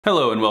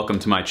Hello and welcome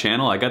to my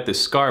channel. I got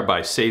this scar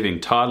by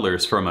saving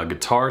toddlers from a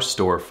guitar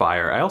store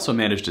fire. I also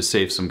managed to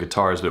save some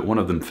guitars, but one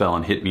of them fell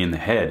and hit me in the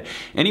head.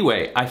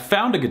 Anyway, I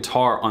found a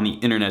guitar on the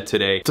internet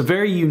today. It's a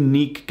very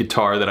unique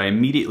guitar that I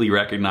immediately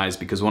recognized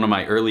because one of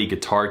my early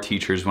guitar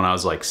teachers when I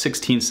was like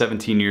 16,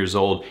 17 years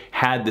old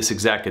had this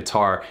exact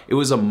guitar. It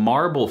was a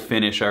marble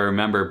finish, I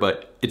remember,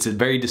 but it's a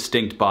very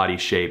distinct body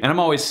shape. And I'm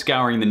always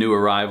scouring the new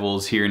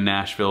arrivals here in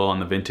Nashville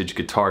on the vintage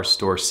guitar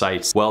store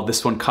sites. Well,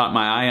 this one caught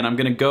my eye and I'm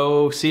gonna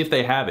go see if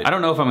they have it. I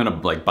don't know if I'm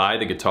gonna like buy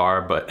the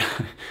guitar, but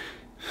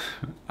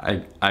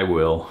I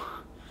will.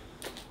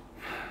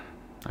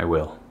 I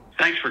will.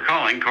 Thanks for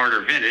calling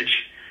Carter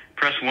Vintage.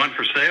 Press 1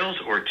 for sales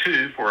or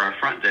 2 for our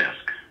front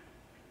desk.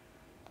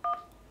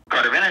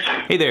 Carter Vintage.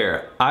 Hey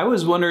there, I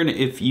was wondering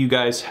if you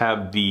guys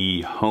have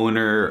the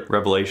Hohner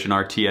Revelation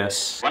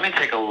RTS. Let me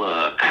take a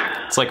look.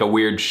 It's like a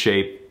weird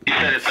shape. You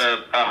said it's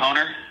a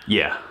Hohner?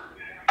 Yeah.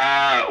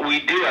 We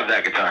do have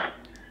that guitar.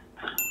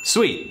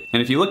 Sweet.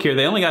 And if you look here,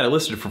 they only got it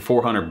listed for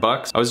 400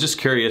 bucks. I was just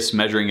curious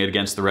measuring it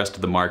against the rest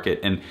of the market,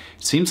 and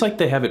it seems like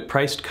they have it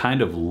priced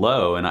kind of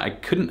low, and I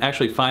couldn't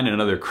actually find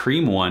another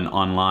cream one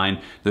online.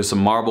 There's some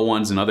marble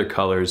ones in other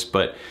colors,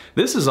 but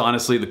this is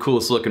honestly the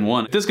coolest looking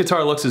one. If this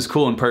guitar looks as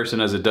cool in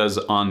person as it does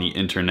on the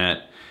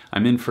internet,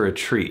 I'm in for a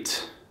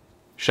treat.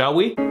 Shall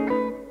we?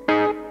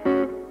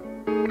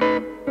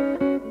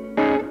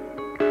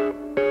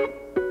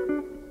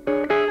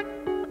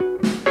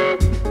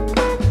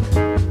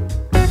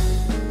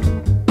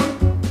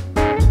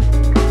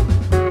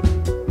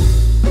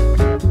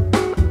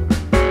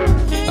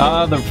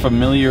 The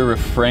familiar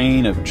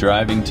refrain of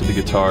driving to the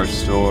guitar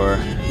store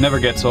never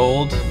gets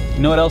old. You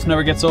know what else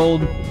never gets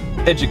old?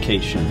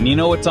 Education. And you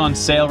know what's on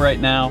sale right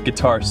now?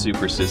 Guitar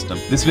Super System.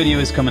 This video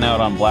is coming out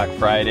on Black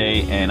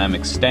Friday, and I'm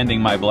extending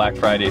my Black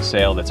Friday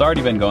sale that's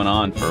already been going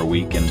on for a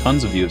week, and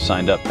tons of you have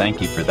signed up. Thank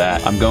you for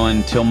that. I'm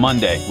going till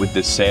Monday with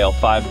this sale,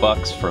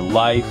 $5 for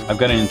life. I've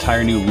got an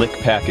entire new lick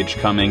package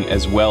coming,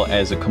 as well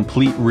as a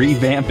complete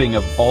revamping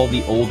of all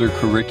the older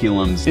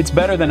curriculums. It's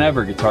better than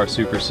ever, Guitar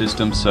Super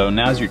System, so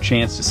now's your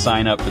chance to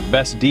sign up for the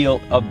best deal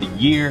of the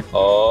year.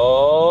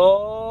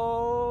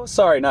 Oh,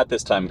 sorry, not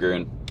this time,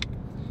 Grun.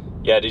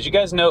 Yeah, did you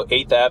guys know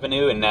 8th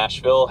Avenue in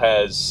Nashville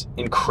has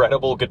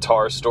incredible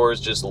guitar stores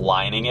just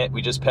lining it?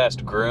 We just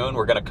passed Grun.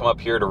 We're gonna come up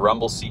here to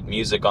Rumble Seat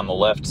Music on the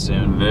left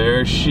soon.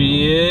 There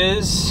she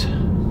is.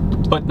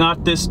 But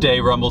not this day,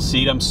 Rumble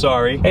Seat, I'm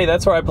sorry. Hey,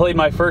 that's where I played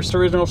my first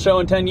original show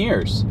in 10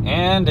 years.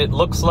 And it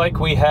looks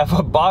like we have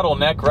a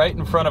bottleneck right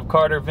in front of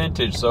Carter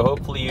Vintage, so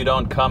hopefully you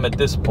don't come at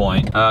this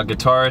point.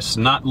 Guitarist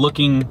not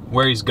looking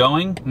where he's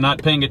going,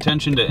 not paying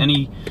attention to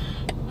any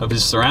of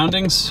his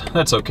surroundings.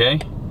 That's okay.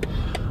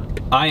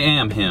 I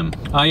am him.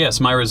 Ah yes,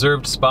 my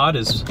reserved spot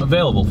is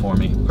available for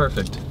me.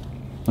 Perfect.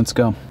 Let's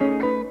go.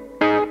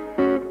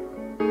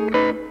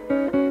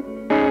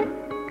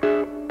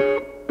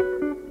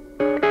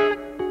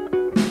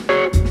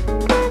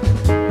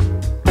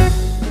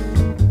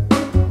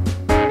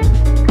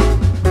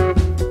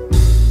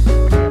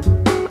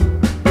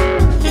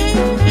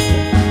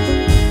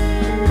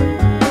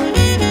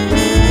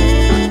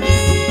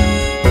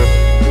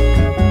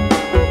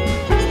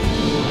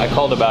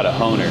 Called about a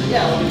Hohner.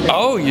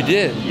 Oh, you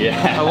did?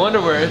 Yeah. I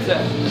wonder where it's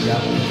at.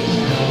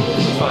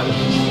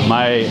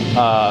 My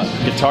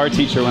guitar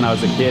teacher when I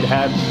was a kid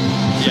had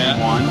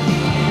one,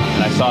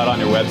 and I saw it on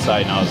your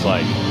website and I was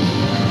like,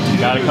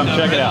 gotta come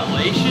check it out.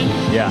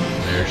 Yeah.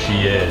 There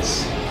she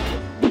is.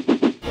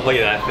 Look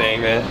at that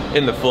thing, man.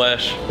 In the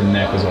flesh. The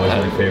neck was always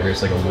my favorite.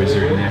 It's like a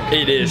wizard neck.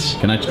 It is.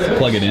 Can I just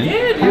plug it in?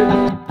 Yeah,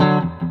 dude.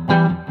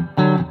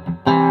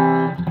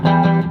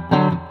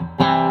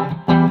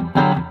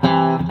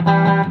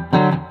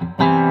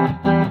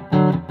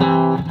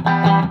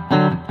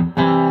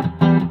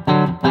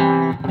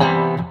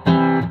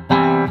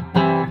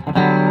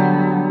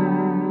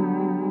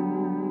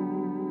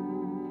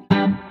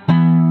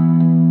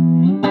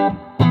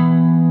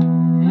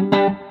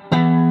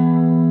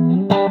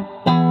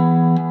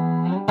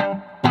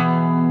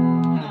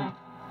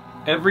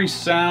 Every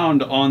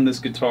sound on this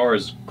guitar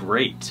is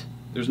great.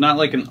 There's not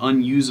like an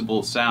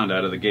unusable sound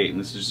out of the gate, and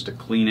this is just a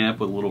clean amp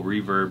with a little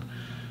reverb.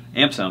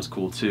 Amp sounds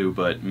cool too,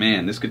 but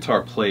man, this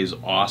guitar plays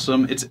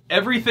awesome. It's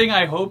everything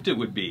I hoped it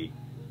would be.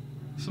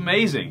 It's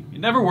amazing. It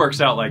never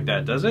works out like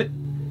that, does it?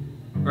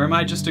 Or am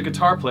I just a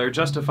guitar player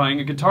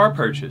justifying a guitar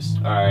purchase?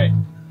 All right,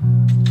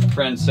 my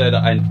friend said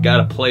I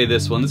gotta play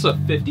this one. This is a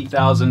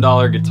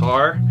 $50,000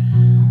 guitar,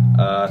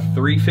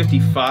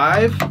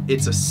 $355.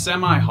 It's a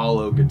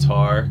semi-hollow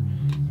guitar.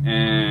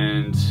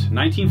 And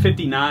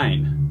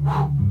 1959.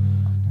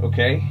 Whew.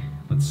 Okay,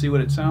 let's see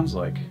what it sounds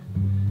like.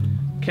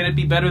 Can it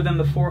be better than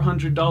the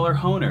 $400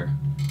 Hohner?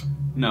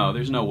 No,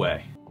 there's no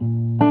way.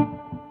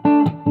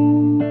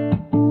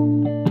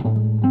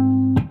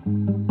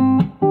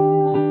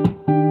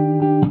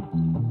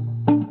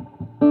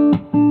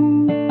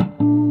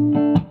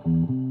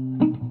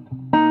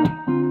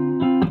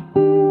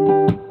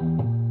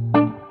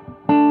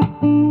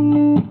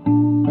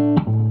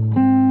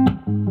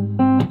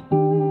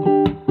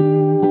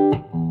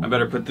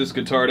 Better put this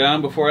guitar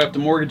down before I have to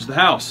mortgage the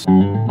house.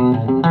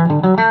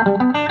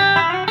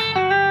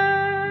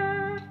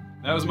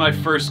 That was my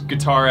first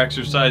guitar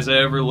exercise I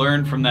ever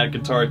learned from that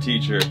guitar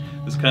teacher.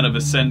 This kind of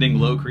ascending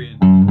Locrian.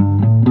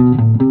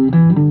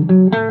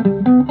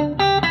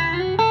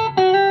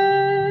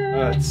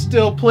 It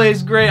still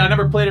plays great. I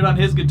never played it on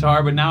his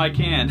guitar, but now I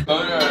can.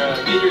 Oh, no,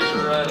 meters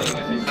are running.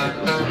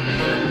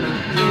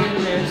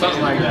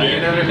 Something like that.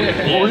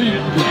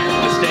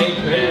 Mistake.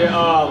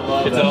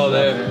 Oh, it's all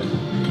there.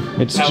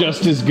 It's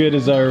just as good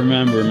as I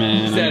remember,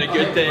 man. Is that a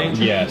good thing?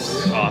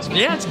 Yes. Awesome.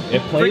 Yeah, it's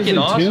it plays in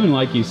awesome. tune,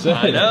 like you said.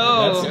 I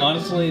know. That's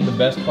honestly the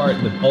best part.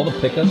 All the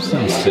pickups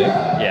sound sick.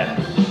 Yeah.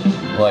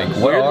 Like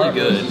what Weirdly are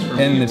good.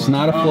 And it's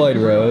not a Floyd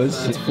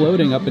Rose. It's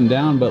floating up and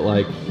down, but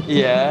like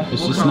yeah,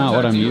 it's just not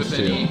what I'm used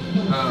to.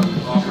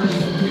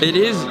 It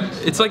is.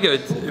 It's like a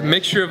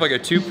mixture of like a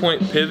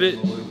 2-point pivot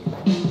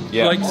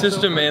like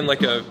system and like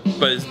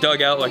but it's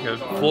dug out like a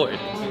Floyd.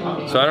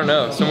 So I don't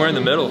know, somewhere in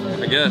the middle,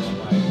 I guess.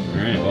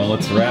 All right, well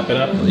let's wrap it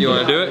up. You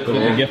want to do it? Put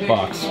it in the gift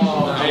box.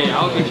 Hey,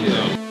 I'll get you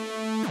that.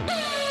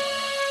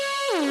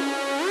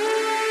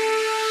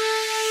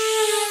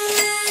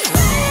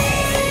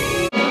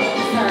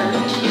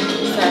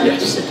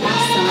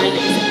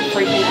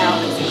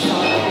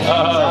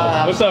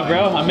 What's up,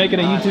 bro? I'm making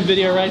a YouTube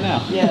video right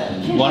now.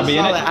 Yeah. Want to be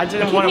in it? I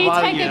didn't want to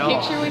bother you. Can he take a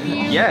picture with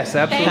you? Yes,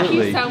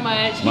 absolutely. Thank you so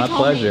much. My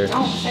pleasure.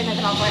 Don't say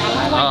nothing all the way.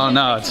 Oh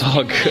no, it's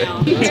all good.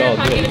 It's all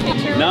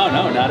good. No,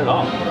 not at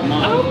all. Come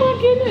on. Oh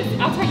my goodness.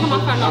 I'll take my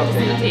phone off to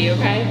send it to you,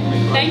 okay?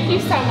 Thank you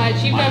so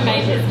much. You've done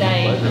made his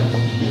day.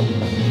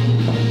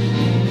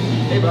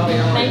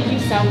 Thank you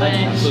so much.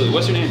 Absolutely.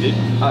 What's your name, dude?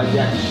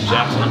 Jackson.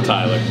 Jackson. I'm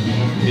Tyler.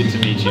 Good to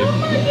meet you. Oh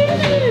my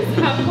goodness.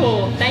 How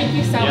cool. Thank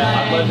you so much.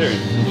 Yeah, my pleasure.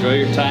 Enjoy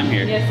your time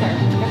here. Yes, sir.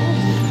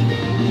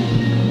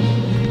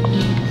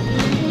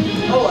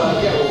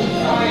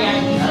 Sorry,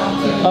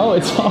 Oh,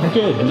 it's all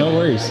good. No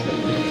worries.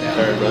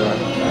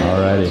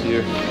 Alrighty.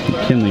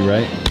 Kinley,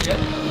 right?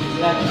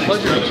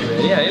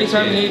 Pleasure. Yeah,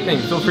 anytime you need anything,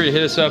 feel free to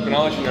hit us up and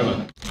I'll let you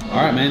know.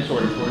 Alright, man.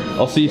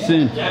 I'll see you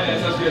soon. Yeah,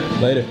 sounds good.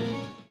 Later.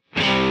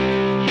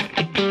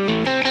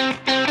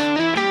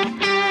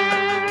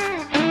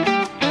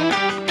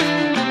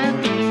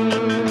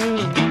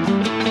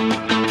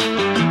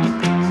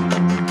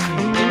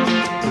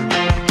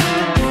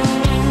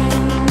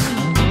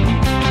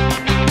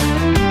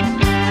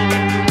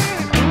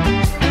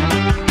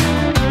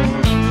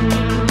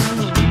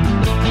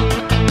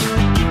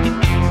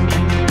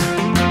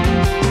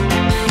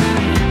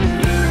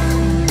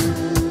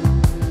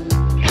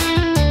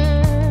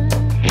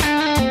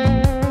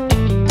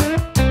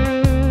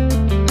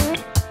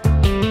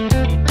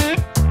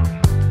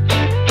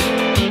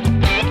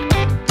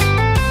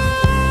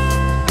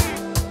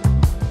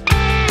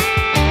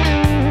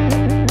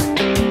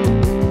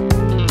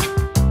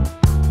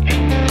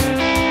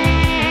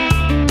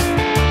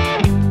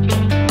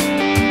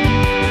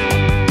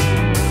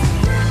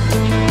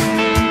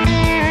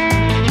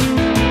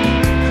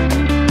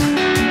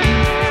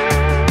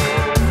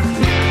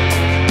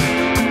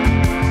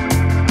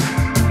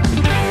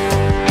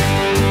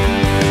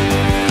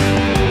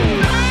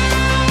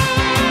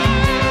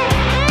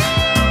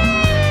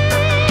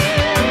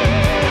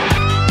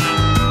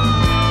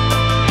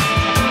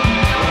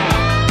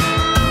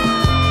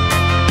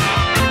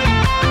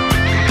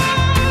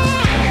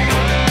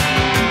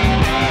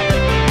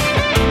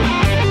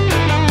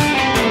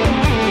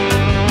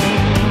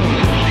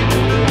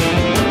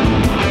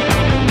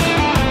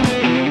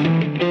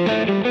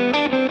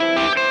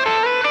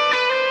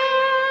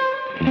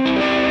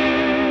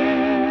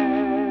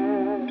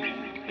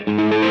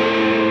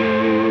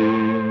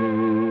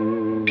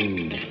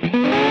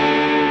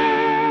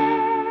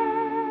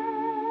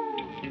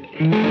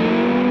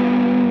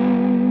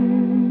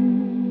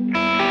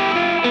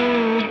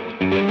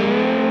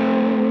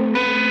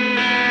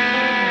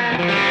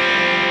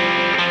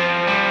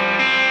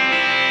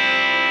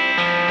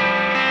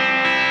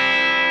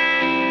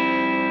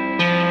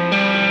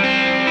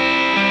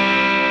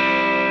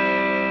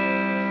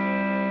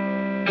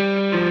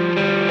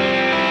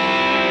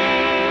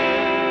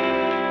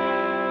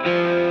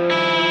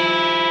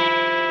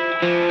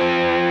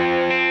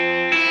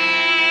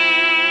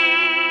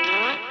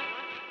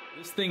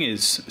 This thing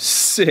is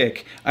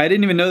sick. I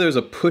didn't even know there was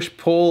a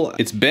push-pull.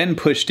 It's been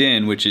pushed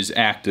in, which is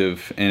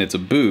active, and it's a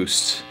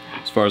boost,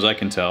 as far as I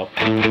can tell.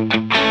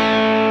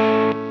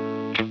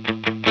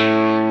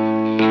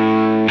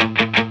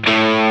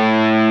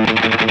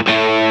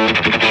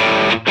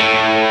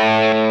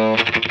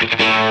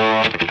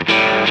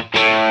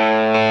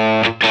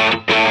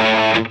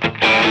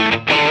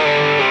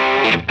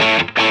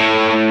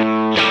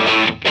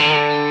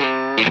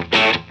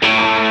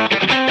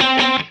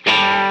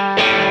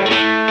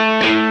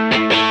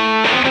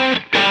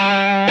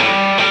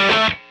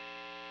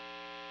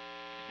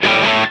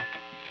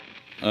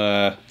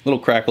 Little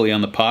crackly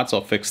on the pots.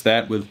 I'll fix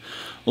that with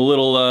a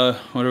little,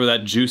 whatever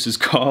that juice is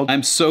called.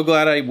 I'm so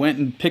glad I went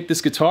and picked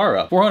this guitar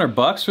up. 400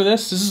 bucks for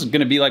this? This is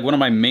gonna be like one of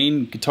my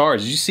main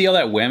guitars. Did you see all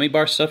that whammy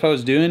bar stuff I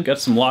was doing? Got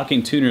some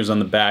locking tuners on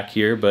the back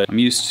here, but I'm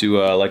used to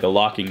like a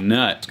locking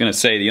nut. I was gonna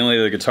say, the only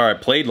other guitar I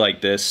played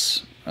like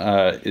this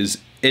is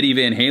Eddie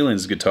Van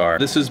Halen's guitar.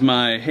 This is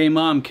my, hey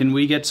mom, can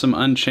we get some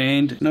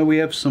Unchained? No, we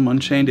have some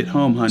Unchained at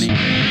home, honey.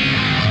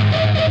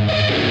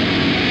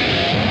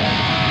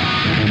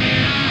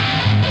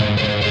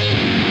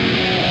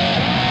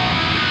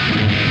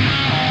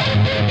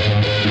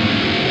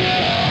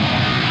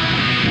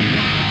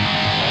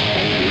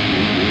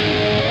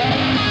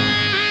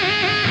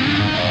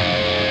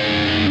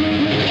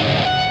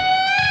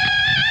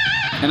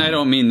 And I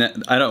don't mean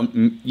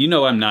that, you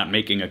know I'm not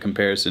making a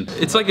comparison.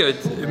 It's like a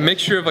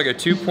mixture of like a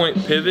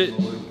 2-point pivot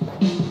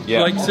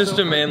like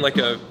system and like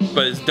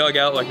but it's dug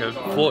out like a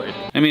Floyd.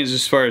 I mean,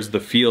 as far as the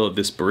feel of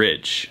this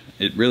bridge,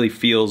 it really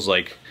feels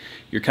like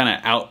you're kind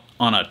of out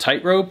on a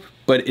tightrope,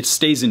 but it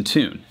stays in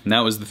tune. And that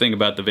was the thing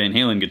about the Van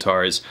Halen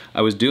guitar, is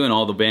I was doing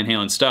all the Van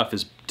Halen stuff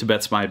as to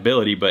best my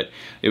ability, but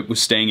it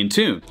was staying in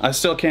tune. I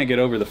still can't get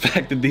over the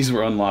fact that these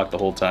were unlocked the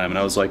whole time, and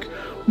I was like,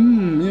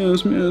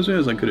 yes,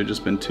 I could have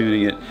just been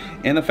tuning it.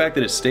 And the fact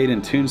that it stayed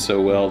in tune so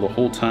well the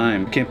whole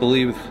time, I can't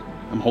believe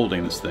I'm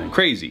holding this thing.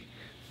 Crazy.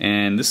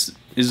 And this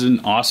is an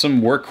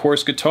awesome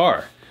workhorse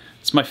guitar.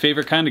 It's my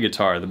favorite kind of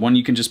guitar, the one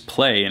you can just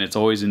play and it's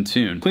always in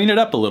tune. Clean it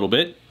up a little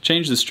bit,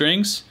 change the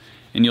strings,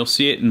 and you'll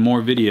see it in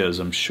more videos,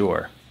 I'm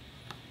sure.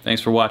 Thanks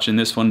for watching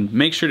this one.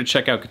 Make sure to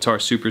check out Guitar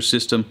Super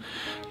System.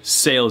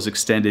 Sale is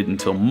extended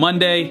until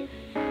Monday,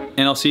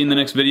 and I'll see you in the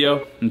next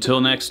video. Until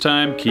next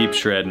time, keep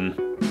shredding.